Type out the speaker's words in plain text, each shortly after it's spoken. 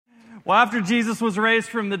Well, after Jesus was raised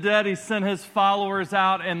from the dead, he sent his followers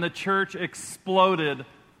out and the church exploded.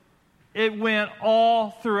 It went all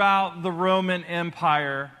throughout the Roman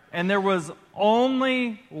Empire, and there was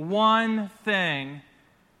only one thing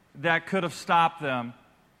that could have stopped them,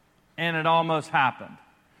 and it almost happened.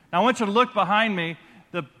 Now, I want you to look behind me.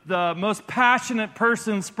 The most passionate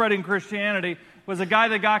person spreading Christianity was a guy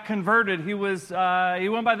that got converted. He went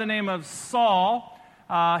by the name of Saul.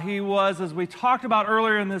 He was, as we talked about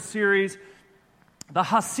earlier in this series, the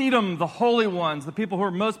Hasidim, the holy ones, the people who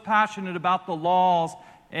are most passionate about the laws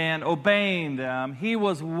and obeying them. He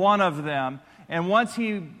was one of them. And once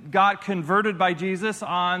he got converted by Jesus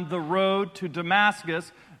on the road to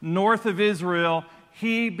Damascus, north of Israel,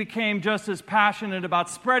 he became just as passionate about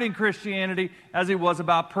spreading Christianity as he was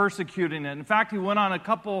about persecuting it. In fact, he went on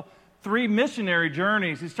 3 missionary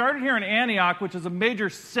journeys. He started here in Antioch, which is a major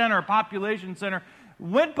center, population center,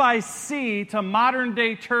 went by sea to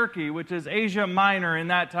modern-day Turkey, which is Asia Minor in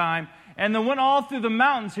that time, and then went all through the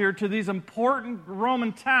mountains here to these important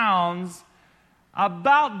Roman towns,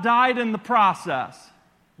 about died in the process.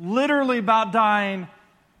 Literally about dying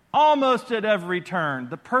almost at every turn.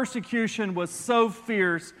 The persecution was so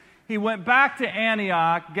fierce, he went back to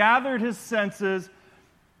Antioch, gathered his senses,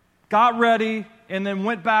 got ready, and then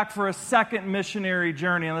went back for a second missionary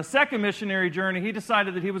journey. On the second missionary journey, he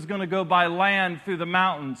decided that he was going to go by land through the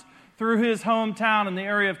mountains, through his hometown in the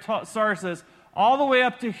area of Tarsus, all the way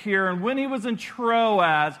up to here. And when he was in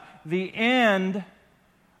Troas, the end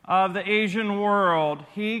of the Asian world,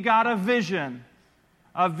 he got a vision,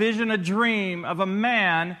 a dream of a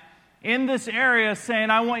man in this area saying,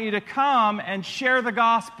 I want you to come and share the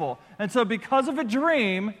gospel. And so because of a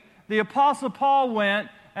dream, the Apostle Paul went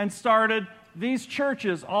and started these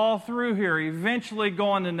churches all through here, eventually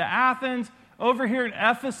going into Athens, over here in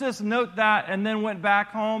Ephesus, note that, and then went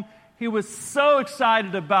back home. He was so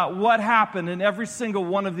excited about what happened in every single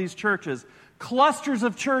one of these churches. Clusters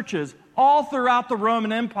of churches all throughout the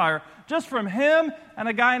Roman Empire, just from him and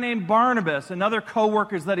a guy named Barnabas and other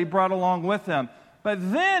co-workers that he brought along with him.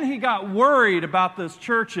 But then he got worried about those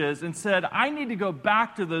churches and said, I need to go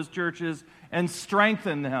back to those churches and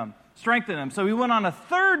strengthen them. So he went on a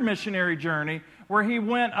third missionary journey where he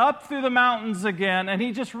went up through the mountains again, and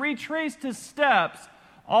he just retraced his steps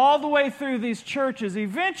all the way through these churches,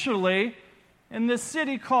 eventually in this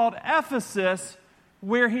city called Ephesus,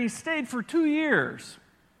 where he stayed for 2 years,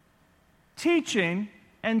 teaching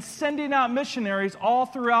and sending out missionaries all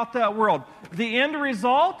throughout that world. The end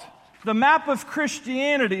result, the map of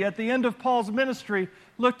Christianity at the end of Paul's ministry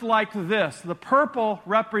looked like this. The purple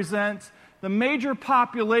represents the major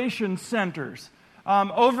population centers.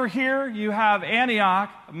 Over here, you have Antioch,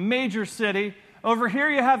 a major city. Over here,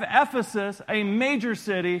 you have Ephesus, a major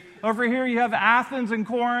city. Over here, you have Athens and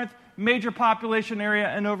Corinth, major population area.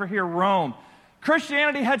 And over here, Rome.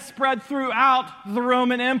 Christianity had spread throughout the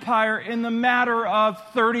Roman Empire in the matter of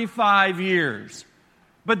 35 years.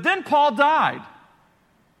 But then Paul died,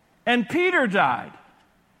 and Peter died,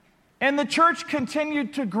 and the church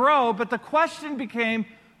continued to grow, but the question became,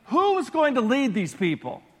 who was going to lead these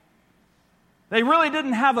people? They really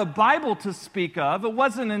didn't have a Bible to speak of. It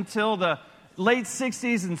wasn't until the late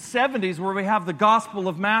 60s and 70s where we have the Gospel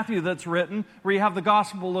of Matthew that's written, where you have the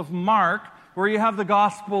Gospel of Mark, where you have the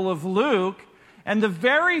Gospel of Luke, and the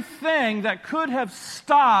very thing that could have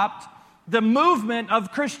stopped the movement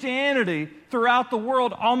of Christianity throughout the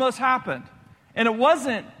world almost happened. And it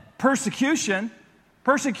wasn't persecution.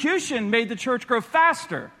 Persecution made the church grow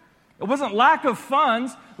faster. It wasn't lack of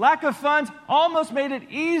funds. Lack of funds almost made it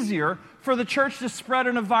easier for the church to spread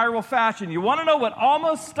in a viral fashion. You want to know what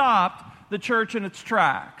almost stopped the church in its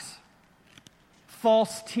tracks?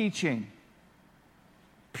 False teaching.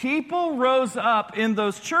 People rose up in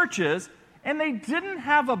those churches, and they didn't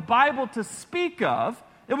have a Bible to speak of.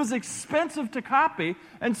 It was expensive to copy,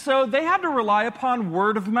 and so they had to rely upon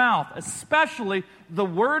word of mouth, especially the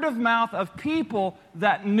word of mouth of people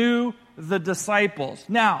that knew the disciples.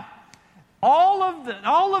 Now, all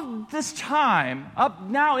of this time, up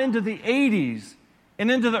now into the 80s and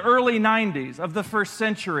into the early 90s of the first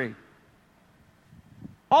century,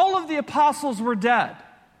 all of the apostles were dead.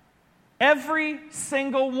 Every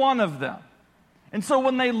single one of them. And so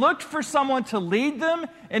when they looked for someone to lead them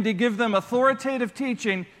and to give them authoritative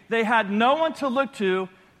teaching, they had no one to look to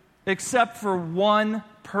except for one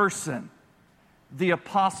person, the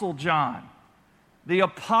Apostle John. The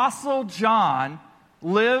Apostle John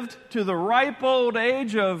lived to the ripe old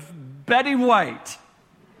age of Betty White.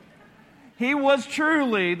 He was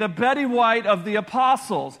truly the Betty White of the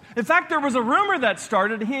apostles. In fact, there was a rumor that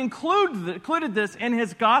started, he included this in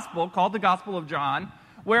his gospel, called the Gospel of John,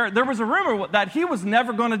 where there was a rumor that he was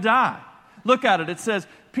never going to die. Look at it. It says,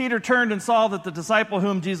 Peter turned and saw that the disciple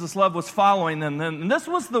whom Jesus loved was following them. And this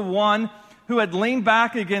was the one who had leaned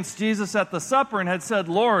back against Jesus at the supper and had said,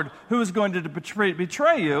 Lord, who is going to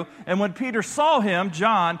betray you? And when Peter saw him,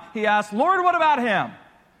 John, he asked, Lord, what about him?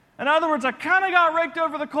 In other words, I kind of got raked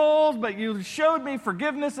over the coals, but you showed me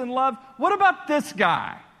forgiveness and love. What about this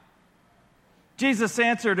guy? Jesus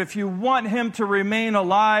answered, if I want him to remain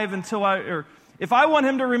alive until I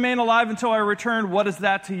return, what is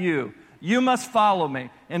that to you? You must follow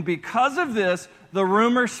me. And because of this, the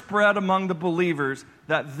rumor spread among the believers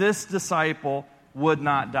that this disciple would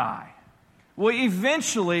not die. Well,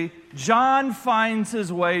 eventually, John finds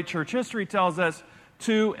his way, church history tells us,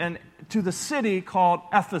 to the city called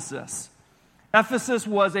Ephesus. Ephesus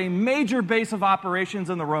was a major base of operations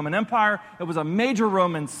in the Roman Empire. It was a major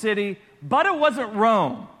Roman city, but it wasn't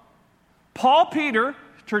Rome. Paul, Peter,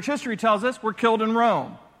 church history tells us, were killed in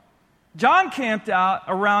Rome. John camped out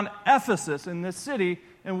around Ephesus in this city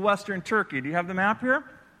in western Turkey. Do you have the map here?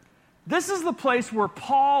 This is the place where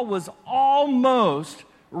Paul was almost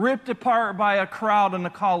ripped apart by a crowd in the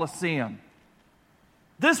Colosseum.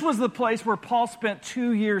 This was the place where Paul spent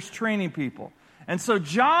 2 years training people. And so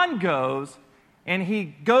John goes, and he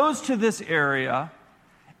goes to this area,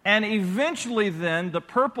 and eventually then, the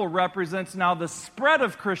purple represents now the spread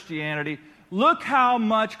of Christianity. Look how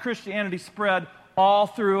much Christianity spread all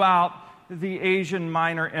throughout the Asian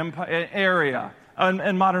Minor Empire area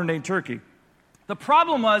in modern-day Turkey. The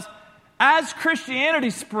problem was, as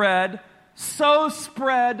Christianity spread, so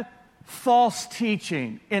spread false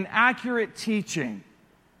teaching, inaccurate teaching.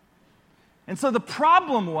 And so the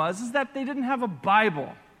problem was that they didn't have a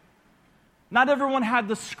Bible. Not everyone had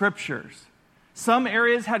the Scriptures. Some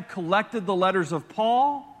areas had collected the letters of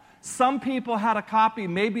Paul. Some people had a copy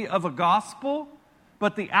maybe of a gospel.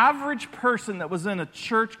 But the average person that was in a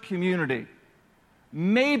church community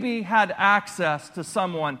maybe had access to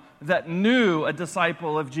someone that knew a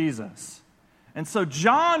disciple of Jesus. And so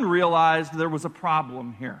John realized there was a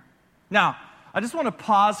problem here. Now, I just want to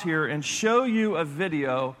pause here and show you a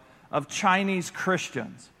video of Chinese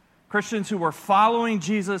Christians who were following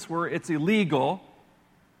Jesus where it's illegal,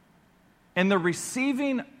 and they're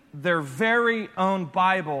receiving their very own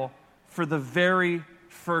Bible for the very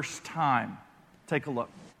first time. Take a look.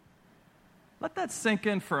 Let that sink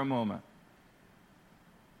in for a moment.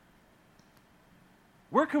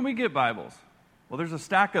 Where can we get Bibles? Well, there's a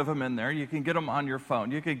stack of them in there. You can get them on your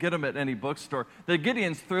phone. You can get them at any bookstore. The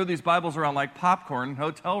Gideons throw these Bibles around like popcorn in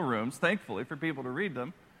hotel rooms, thankfully, for people to read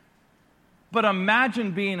them. But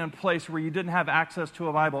imagine being in a place where you didn't have access to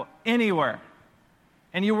a Bible anywhere,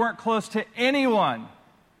 and you weren't close to anyone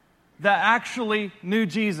that actually knew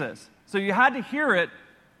Jesus. So you had to hear it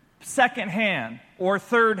secondhand, or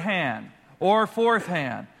third hand, or fourth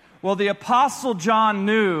hand. Well, the Apostle John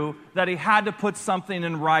knew that he had to put something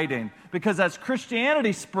in writing, because as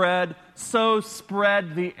Christianity spread, so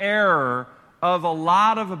spread the error of a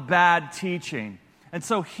lot of bad teaching. And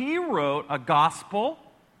so he wrote a gospel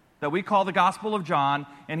that we call the Gospel of John,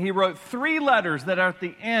 and he wrote 3 letters that are at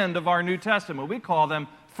the end of our New Testament. We call them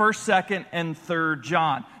 1st, 2nd, and 3rd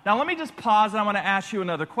John. Now let me just pause, and I want to ask you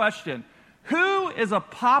another question. Who is a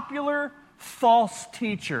popular false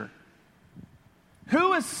teacher?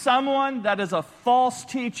 Who is someone that is a false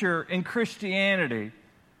teacher in Christianity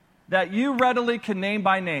that you readily can name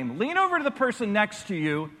by name? Lean over to the person next to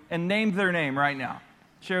you and name their name right now.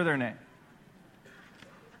 Share their name.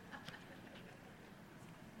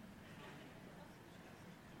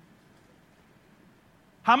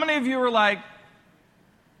 How many of you are like,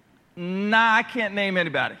 nah, I can't name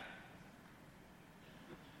anybody?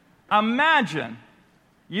 Imagine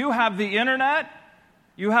you have the internet,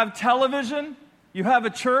 you have television, you have a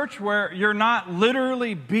church where you're not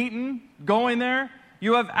literally beaten going there.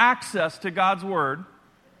 You have access to God's Word.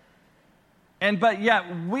 But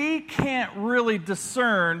yet we can't really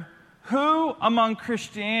discern who among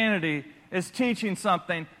Christianity is teaching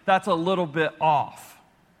something that's a little bit off.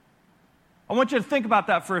 I want you to think about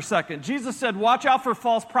that for a second. Jesus said, watch out for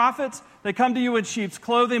false prophets. They come to you in sheep's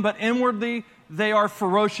clothing, but inwardly they are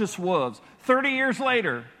ferocious wolves. 30 years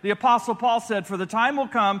later, the Apostle Paul said, for the time will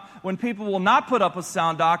come when people will not put up with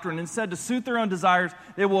sound doctrine. Instead, to suit their own desires,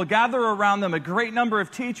 they will gather around them a great number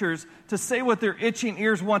of teachers to say what their itching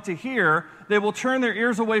ears want to hear. They will turn their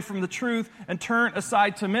ears away from the truth and turn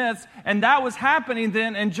aside to myths. And that was happening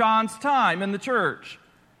then in John's time in the church,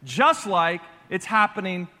 just like it's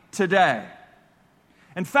happening today.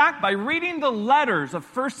 In fact, by reading the letters of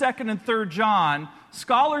 1st, 2nd, and 3rd John,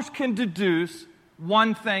 scholars can deduce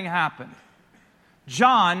one thing happened.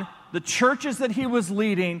 John, the churches that he was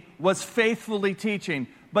leading, was faithfully teaching.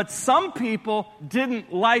 But some people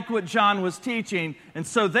didn't like what John was teaching, and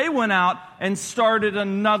so they went out and started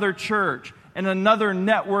another church and another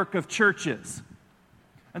network of churches.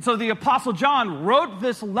 And so the Apostle John wrote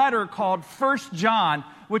this letter called 1 John,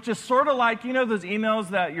 which is sort of like, you know, those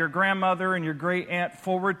emails that your grandmother and your great aunt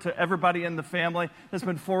forward to everybody in the family. That's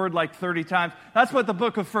been forwarded like 30 times. That's what the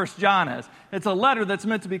book of 1 John is. It's a letter that's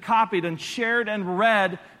meant to be copied and shared and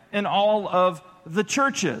read in all of the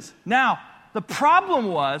churches. Now, the problem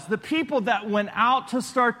was the people that went out to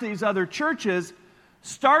start these other churches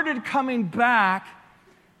started coming back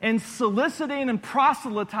and soliciting and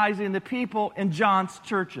proselytizing the people in John's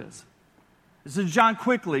churches. So John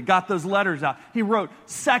quickly got those letters out. He wrote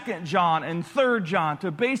 2 John and 3 John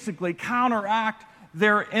to basically counteract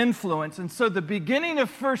their influence. And so the beginning of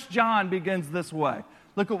 1 John begins this way.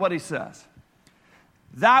 Look at what he says.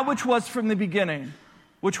 That which was from the beginning,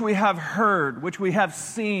 which we have heard, which we have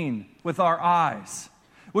seen with our eyes,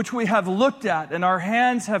 which we have looked at and our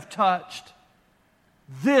hands have touched,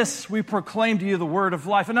 this we proclaim to you, the word of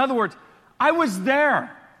life. In other words, I was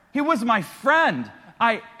there. He was my friend.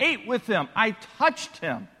 I ate with him. I touched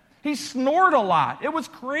him. He snored a lot. It was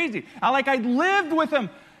crazy. I lived with him.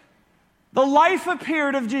 The life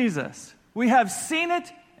appeared of Jesus. We have seen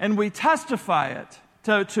it and we testify it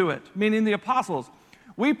to it, meaning the apostles.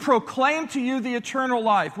 We proclaim to you the eternal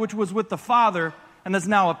life, which was with the Father and has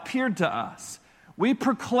now appeared to us. We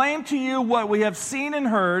proclaim to you what we have seen and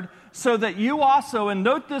heard, so that you also, and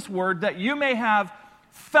note this word, that you may have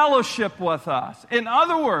fellowship with us. In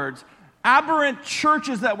other words, aberrant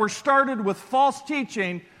churches that were started with false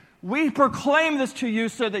teaching, we proclaim this to you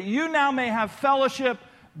so that you now may have fellowship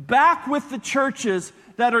back with the churches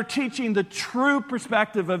that are teaching the true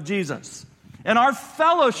perspective of Jesus. And our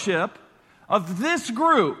fellowship of this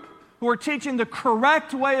group who are teaching the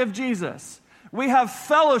correct way of Jesus, we have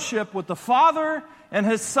fellowship with the Father and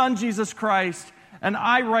His Son, Jesus Christ. And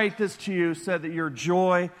I write this to you so that your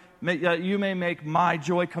joy, you may make my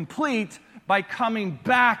joy complete by coming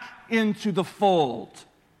back into the fold.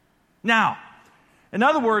 Now, in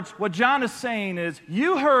other words, what John is saying is,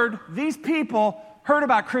 these people heard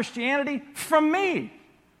about Christianity from me.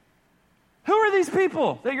 Who are these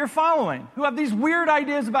people that you're following who have these weird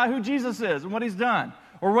ideas about who Jesus is and what He's done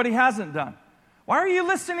or what He hasn't done? Why are you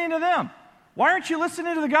listening to them? Why aren't you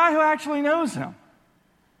listening to the guy who actually knows Him?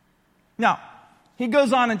 Now, he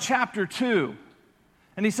goes on in chapter 2,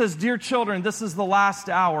 and he says, Dear children, this is the last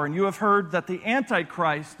hour, and you have heard that the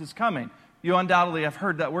Antichrist is coming. You undoubtedly have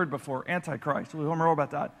heard that word before, Antichrist. We'll hear more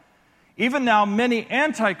about that. Even now, many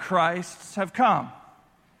Antichrists have come.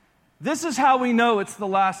 This is how we know it's the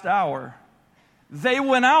last hour. They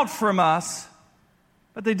went out from us,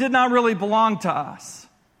 but they did not really belong to us.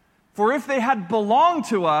 For if they had belonged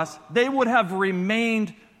to us, they would have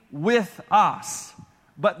remained with us.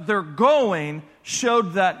 But their going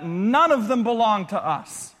showed that none of them belonged to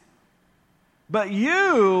us. But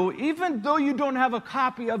you, even though you don't have a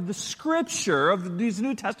copy of the Scripture, of these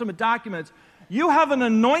New Testament documents, you have an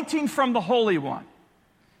anointing from the Holy One.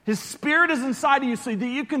 His Spirit is inside of you so that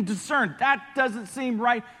you can discern. That doesn't seem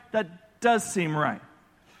right. That does seem right.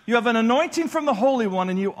 You have an anointing from the Holy One,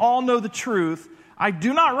 and you all know the truth. I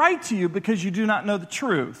do not write to you because you do not know the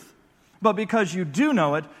truth, but because you do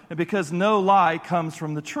know it, and because no lie comes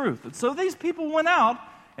from the truth. And so these people went out,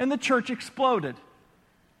 and the church exploded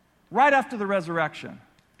right after the resurrection.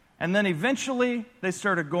 And then eventually, they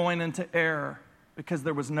started going into error because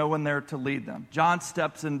there was no one there to lead them. John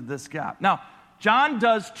steps into this gap. Now, John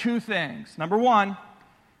does two things. Number one,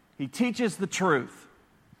 he teaches the truth.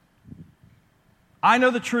 I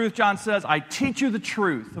know the truth, John says. I teach you the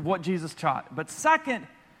truth of what Jesus taught. But second,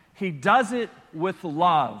 he does it with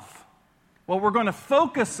love. What we're going to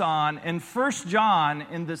focus on in 1 John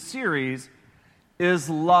in this series is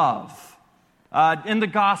love. In the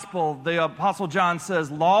gospel, the Apostle John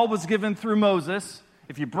says, law was given through Moses.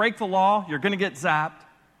 If you break the law, you're going to get zapped.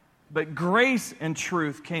 But grace and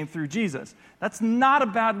truth came through Jesus. That's not a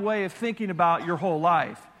bad way of thinking about your whole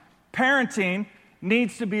life. Parenting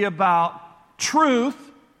needs to be about truth.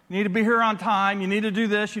 You need to be here on time. You need to do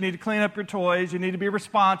this. You need to clean up your toys. You need to be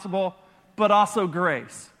responsible, but also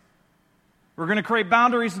grace. We're going to create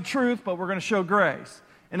boundaries and truth, but we're going to show grace.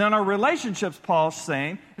 And in our relationships, Paul's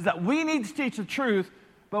saying, is that we need to teach the truth,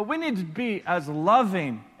 but we need to be as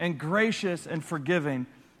loving and gracious and forgiving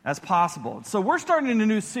as possible. So we're starting a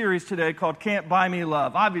new series today called Can't Buy Me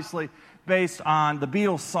Love, obviously based on the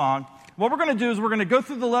Beatles song. What we're going to do is we're going to go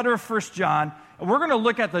through the letter of 1 John, and we're going to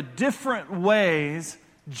look at the different ways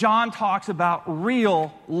John talks about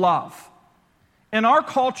real love. In our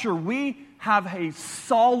culture, we have a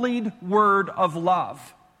solid word of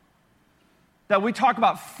love. that we talk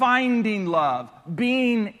about finding love,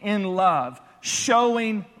 being in love,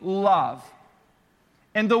 showing love.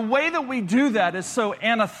 And the way that we do that is so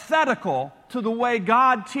antithetical to the way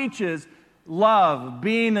God teaches love,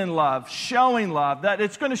 being in love, showing love, that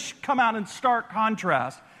it's going to come out in stark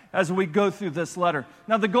contrast as we go through this letter.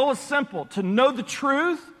 Now, the goal is simple: to know the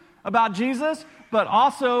truth about Jesus, but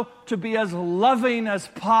also to be as loving as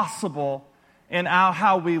possible in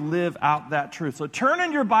how we live out that truth. So turn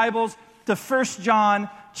in your Bibles to 1 John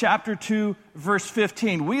chapter 2, verse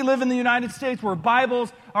 15. We live in the United States where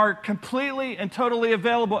Bibles are completely and totally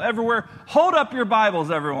available everywhere. Hold up your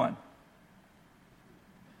Bibles, everyone.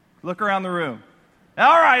 Look around the room.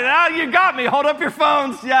 All right, now you got me. Hold up your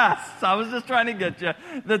phones. Yes, I was just trying to get you.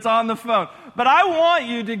 That's on the phone. But I want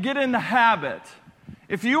you to get in the habit.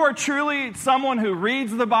 If you are truly someone who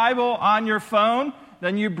reads the Bible on your phone,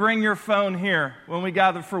 then you bring your phone here when we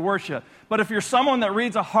gather for worship. But if you're someone that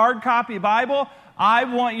reads a hard copy Bible, I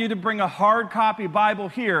want you to bring a hard copy Bible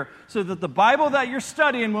here so that the Bible that you're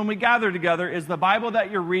studying when we gather together is the Bible that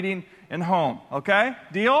you're reading in home. Okay?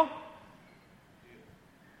 Deal?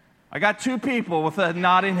 I got two people with a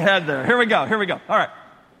nodding head there. Here we go. All right.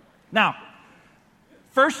 Now,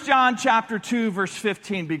 1 John chapter 2, verse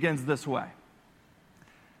 15 begins this way.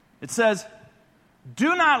 It says,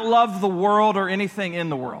 "Do not love the world or anything in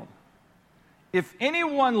the world. If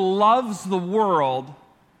anyone loves the world,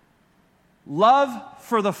 love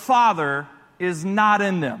for the Father is not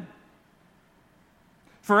in them.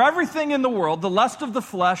 For everything in the world, the lust of the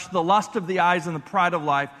flesh, the lust of the eyes, and the pride of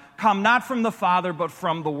life, come not from the Father, but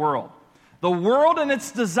from the world. The world and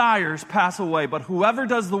its desires pass away, but whoever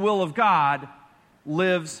does the will of God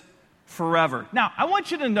lives forever." Now, I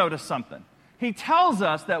want you to notice something. He tells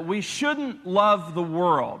us that we shouldn't love the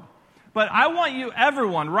world. But I want you,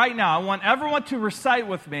 everyone, right now, I want everyone to recite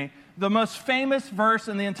with me the most famous verse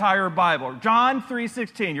in the entire Bible. John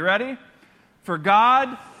 3:16. You ready? "For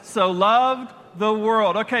God so loved the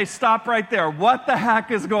world." Okay, stop right there. What the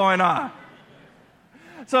heck is going on?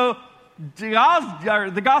 So,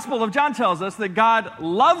 the Gospel of John tells us that God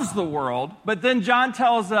loves the world, but then John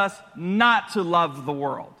tells us not to love the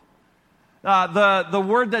world. The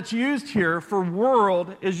word that's used here for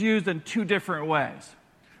world is used in two different ways.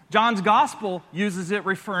 John's Gospel uses it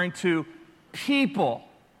referring to people.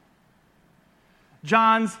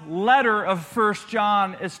 John's letter of 1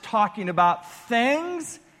 John is talking about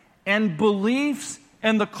things and beliefs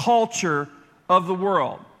and the culture of the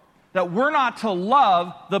world. That we're not to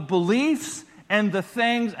love the beliefs and the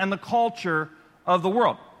things and the culture of the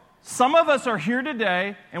world. Some of us are here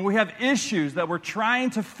today and we have issues that we're trying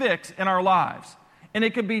to fix in our lives. And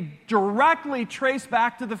it can be directly traced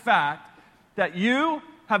back to the fact that you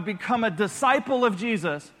have become a disciple of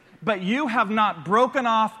Jesus, but you have not broken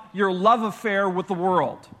off your love affair with the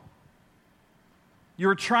world.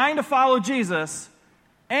 You're trying to follow Jesus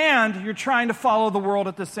and you're trying to follow the world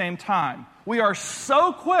at the same time. We are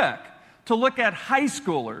so quick to look at high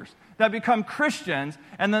schoolers that become Christians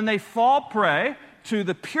and then they fall prey to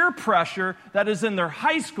the peer pressure that is in their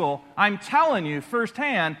high school. I'm telling you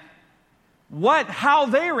firsthand, how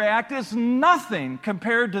they react is nothing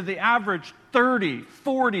compared to the average 30,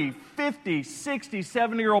 40, 50, 60,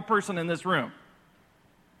 70-year-old person in this room.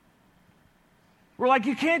 We're like,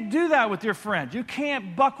 you can't do that with your friends. You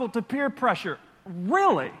can't buckle to peer pressure.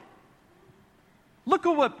 Really? Look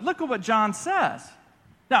at what John says.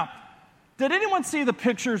 Now, did anyone see the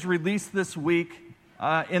pictures released this week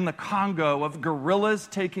in the Congo of gorillas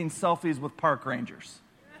taking selfies with park rangers?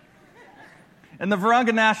 In the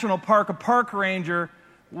Virunga National Park, a park ranger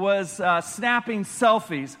was snapping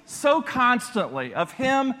selfies so constantly of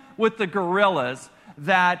him with the gorillas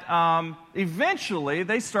that eventually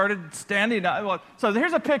they started standing up. So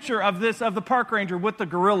here's a picture of the park ranger with the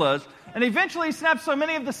gorillas, and eventually he snapped so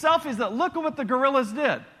many of the selfies that look at what the gorillas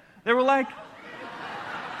did. They were like,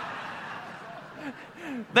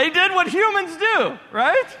 they did what humans do,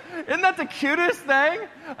 right? Isn't that the cutest thing?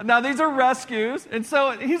 Now, these are rescues, and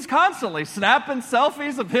so he's constantly snapping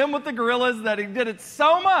selfies of him with the gorillas that he did it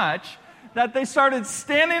so much that they started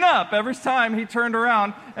standing up every time he turned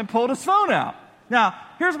around and pulled his phone out. Now,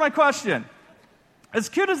 here's my question. As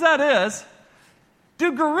cute as that is,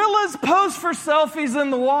 do gorillas pose for selfies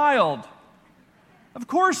in the wild? Of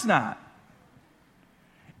course not.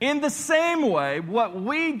 In the same way, what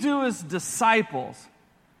we do as disciples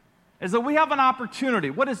is that we have an opportunity.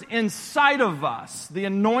 What is inside of us, the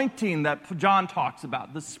anointing that John talks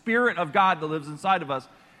about, the Spirit of God that lives inside of us,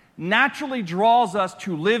 naturally draws us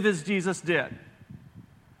to live as Jesus did.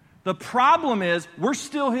 The problem is we're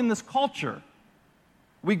still in this culture.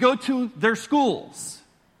 We go to their schools.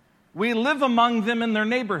 We live among them in their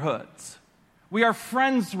neighborhoods. We are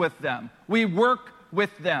friends with them. We work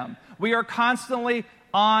with them. We are constantly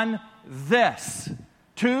on this.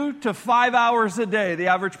 2 to 5 hours a day, the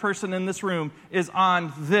average person in this room is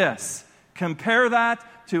on this. Compare that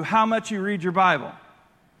to how much you read your Bible.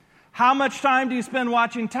 How much time do you spend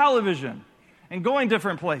watching television and going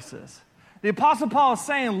different places? The Apostle Paul is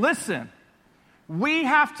saying, listen, we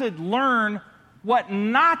have to learn what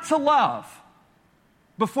not to love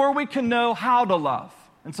before we can know how to love.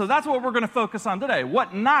 And so that's what we're going to focus on today,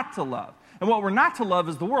 what not to love. And what we're not to love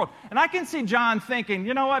is the world. And I can see John thinking,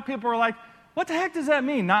 you know what? People are like, what the heck does that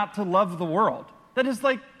mean, not to love the world? That is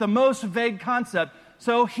like the most vague concept.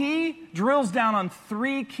 So he drills down on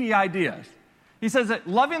 3 key ideas. He says that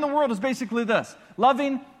loving the world is basically this: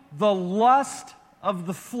 loving the lust of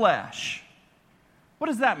the flesh. What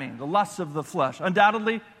does that mean, the lust of the flesh?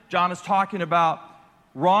 Undoubtedly, John is talking about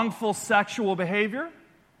wrongful sexual behavior.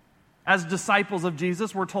 As disciples of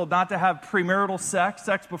Jesus, we're told not to have premarital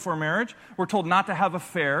sex before marriage. We're told not to have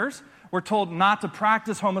affairs. We're told not to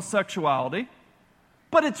practice homosexuality.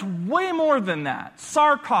 But it's way more than that.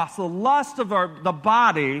 Sarkos, the lust of the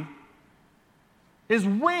body, is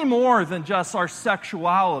way more than just our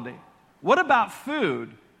sexuality. What about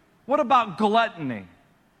food? What about gluttony?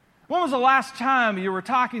 When was the last time you were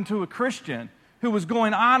talking to a Christian who was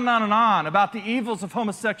going on and on and on about the evils of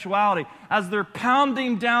homosexuality as they're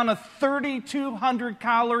pounding down a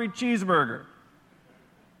 3,200-calorie cheeseburger?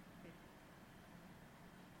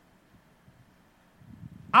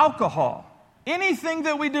 Alcohol. Anything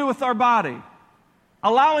that we do with our body,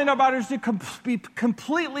 allowing our bodies to be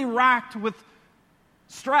completely racked with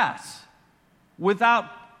stress without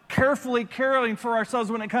carefully caring for ourselves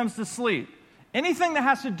when it comes to sleep. Anything that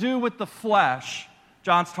has to do with the flesh,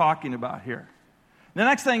 John's talking about here. The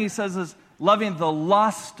next thing he says is loving the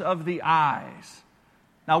lust of the eyes.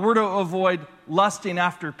 Now, we're to avoid lusting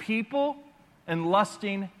after people and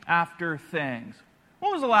lusting after things.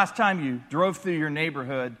 When was the last time you drove through your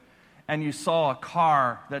neighborhood and you saw a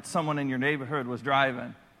car that someone in your neighborhood was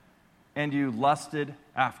driving and you lusted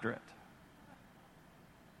after it?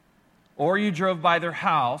 Or you drove by their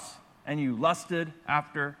house and you lusted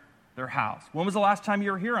after their house. When was the last time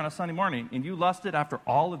you were here on a Sunday morning and you lusted after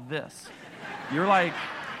all of this? You're like,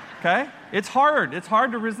 okay? It's hard. It's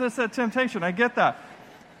hard to resist that temptation. I get that.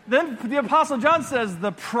 Then the Apostle John says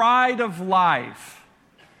the pride of life.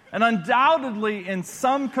 And undoubtedly, in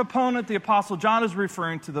some component, the Apostle John is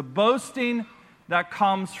referring to the boasting that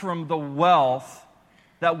comes from the wealth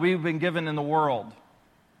that we've been given in the world.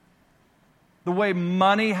 The way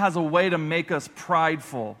money has a way to make us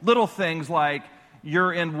prideful. Little things like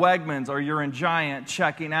you're in Wegmans or you're in Giant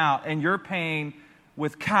checking out and you're paying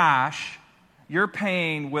with cash. You're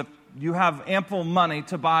paying with, you have ample money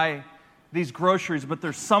to buy these groceries, but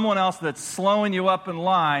there's someone else that's slowing you up in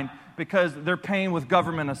line because they're paying with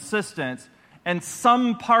government assistance, and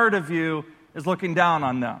some part of you is looking down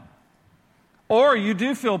on them. Or you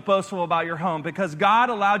do feel boastful about your home because God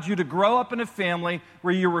allowed you to grow up in a family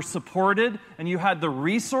where you were supported and you had the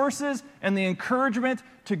resources and the encouragement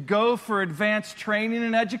to go for advanced training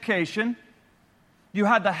and education. You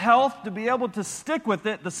had the health to be able to stick with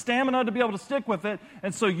it, the stamina to be able to stick with it,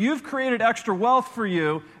 and so you've created extra wealth for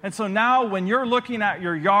you. And so now when you're looking at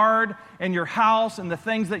your yard and your house and the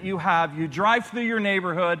things that you have, you drive through your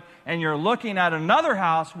neighborhood and you're looking at another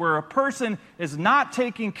house where a person is not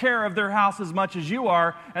taking care of their house as much as you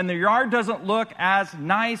are, and their yard doesn't look as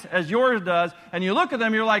nice as yours does, and you look at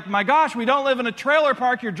them, you're like, my gosh, we don't live in a trailer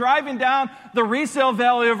park. You're driving down the resale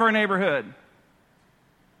value of our neighborhood.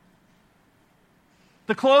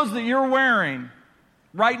 The clothes that you're wearing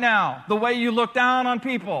right now, the way you look down on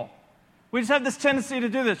people. We just have this tendency to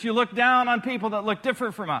do this. You look down on people that look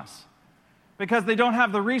different from us because they don't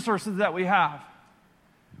have the resources that we have.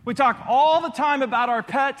 We talk all the time about our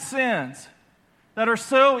pet sins that are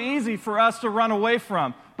so easy for us to run away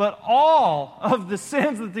from. But all of the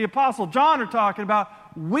sins that the Apostle John are talking about,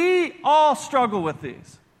 we all struggle with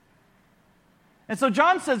these. And so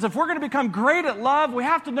John says if we're going to become great at love, we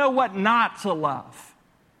have to know what not to love.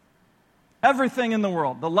 Everything in the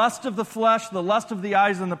world, the lust of the flesh, the lust of the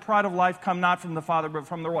eyes, and the pride of life come not from the Father, but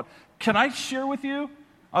from the world. Can I share with you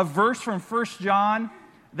a verse from 1 John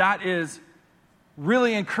that is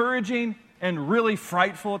really encouraging and really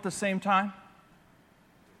frightful at the same time?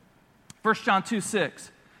 1 John 2:6.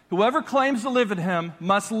 Whoever claims to live in him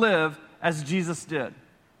must live as Jesus did.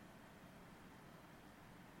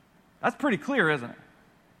 That's pretty clear, isn't it?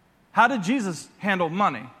 How did Jesus handle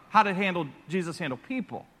money? How did Jesus handle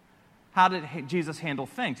people? How did Jesus handle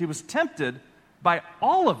things? He was tempted by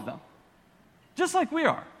all of them, just like we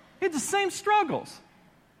are. He had the same struggles.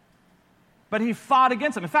 but he fought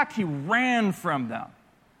against them. In fact, he ran from them.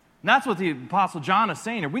 And that's what the Apostle John is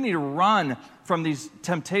saying here. We need to run from these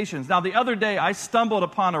temptations. Now, the other day, I stumbled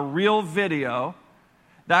upon a real video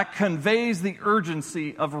that conveys the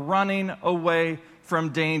urgency of running away from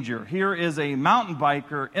danger. Here is a mountain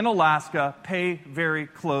biker in Alaska. Pay very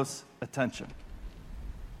close attention.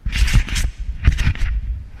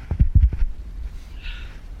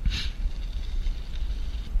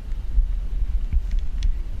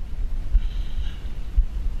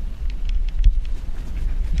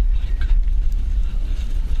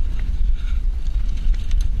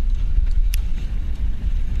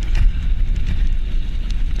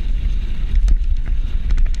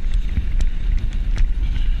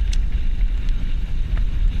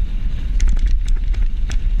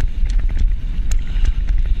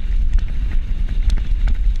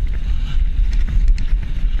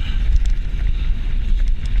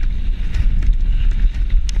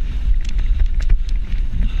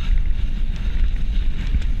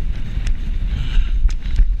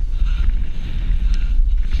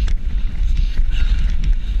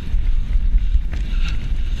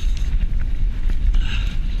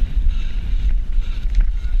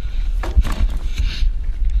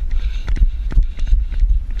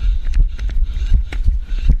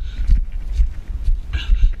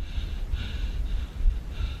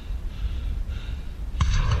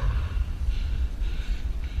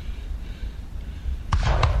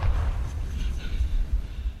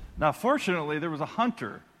 Now, fortunately, there was a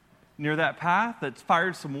hunter near that path that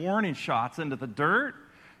fired some warning shots into the dirt.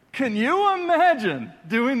 Can you imagine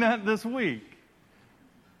doing that this week?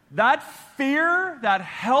 That fear, that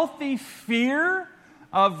healthy fear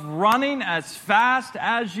of running as fast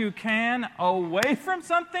as you can away from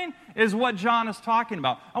something is what John is talking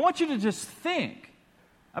about. I want you to just think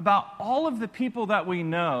about all of the people that we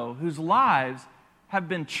know whose lives have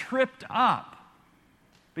been tripped up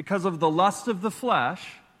because of the lust of the flesh,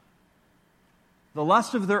 the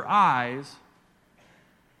lust of their eyes,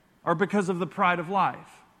 or because of the pride of life.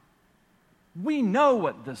 We know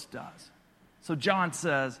what this does. So John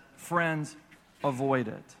says, friends, avoid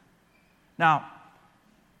it. Now,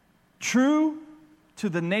 true to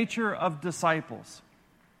the nature of disciples,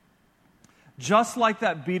 just like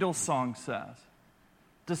that Beatles song says,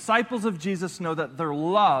 disciples of Jesus know that their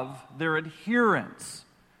love, their adherence,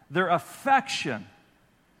 their affection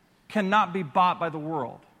cannot be bought by the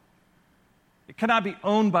world. It cannot be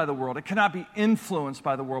owned by the world. It cannot be influenced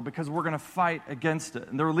by the world because we're going to fight against it.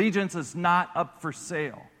 And their allegiance is not up for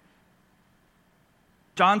sale.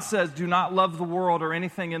 John says, do not love the world or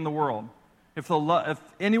anything in the world. If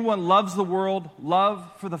anyone loves the world, love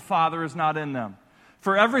for the Father is not in them.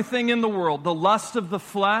 For everything in the world, the lust of the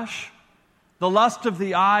flesh, the lust of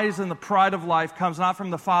the eyes, and the pride of life comes not from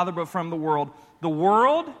the Father but from the world. The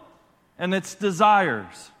world and its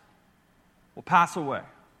desires will pass away.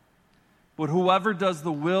 But whoever does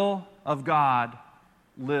the will of God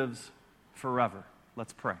lives forever.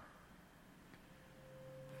 Let's pray.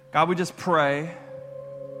 God, we just pray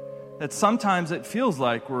that sometimes it feels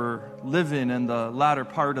like we're living in the latter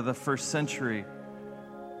part of the first century.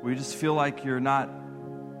 We just feel like you're not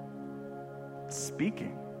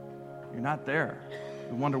speaking. You're not there.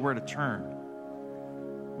 We wonder where to turn.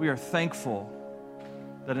 We are thankful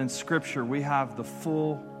that in Scripture we have the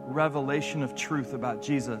full revelation of truth about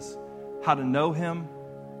Jesus, how to know Him,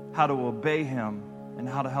 how to obey Him, and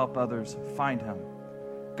how to help others find Him.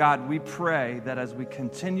 God, we pray that as we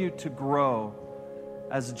continue to grow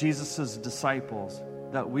as Jesus' disciples,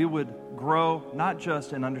 that we would grow not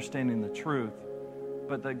just in understanding the truth,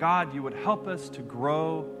 but that, God, you would help us to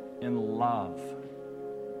grow in love.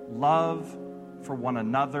 Love for one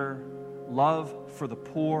another, love for the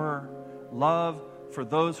poor, love for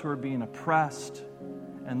those who are being oppressed,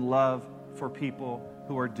 and love for people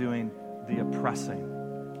who are doing the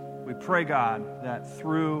oppressing. We pray, God, that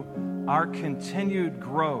through our continued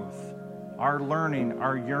growth, our learning,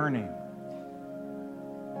 our yearning,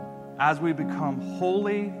 as we become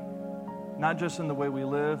holy, not just in the way we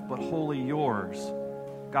live, but wholly yours,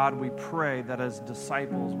 God, we pray that as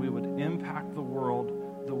disciples, we would impact the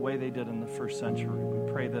world the way they did in the first century.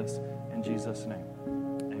 We pray this in Jesus' name.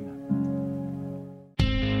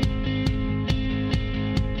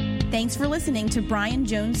 Thanks for listening to Brian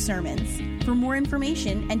Jones Sermons. For more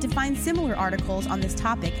information and to find similar articles on this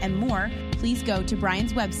topic and more, please go to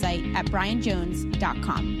Brian's website at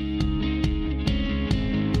brianjones.com.